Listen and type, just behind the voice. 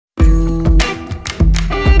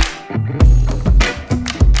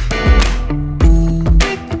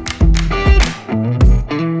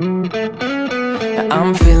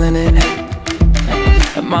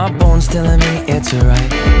telling me it's right.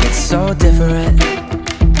 It's so different.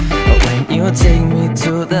 But when you take me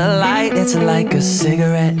to the light, it's like a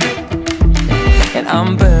cigarette. And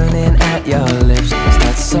I'm burning at your lips.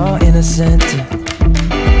 Start so innocent.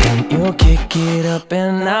 Then you kick it up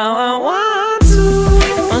and now I want to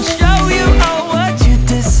show you all what you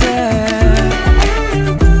deserve.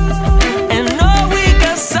 And know we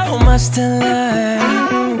got so much to learn.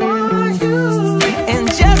 And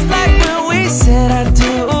just like when we said I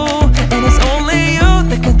do, and it's only you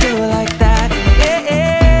that can do it like that.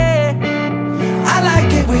 Yeah. I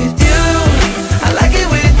like it with you. I like it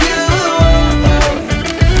with you.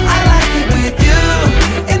 I like it with you.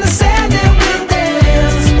 In the sand that we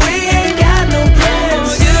dance, we ain't got no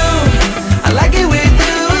plans. You, I like it with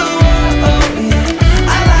you. Yeah.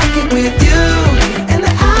 I like it with you. And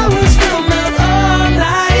the hours will melt all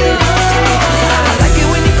night long. I like it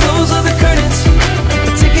when you close all the curtains,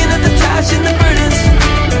 taking up the trash and the burdens.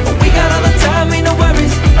 We got all the time, ain't no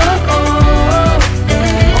worries.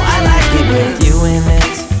 I like it with you in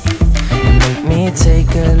it. And make me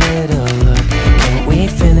take a little look. Can we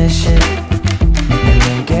finish it? And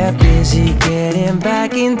then get busy getting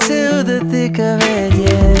back into the thick of it,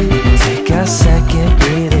 yeah. Take a second,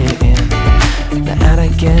 breathe it in, now out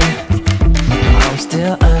again. I'm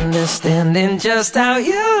still understanding just how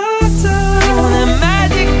you do the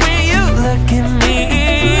magic when you look at me.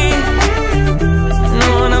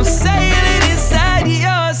 Know what I'm saying? It inside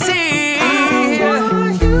your seat.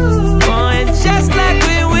 Oh, and just like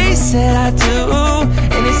when we said I do,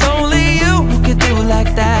 and it's only you who could do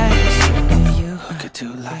like that. It's only you who could do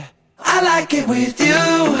like. I like it with you.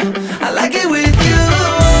 I like it with you.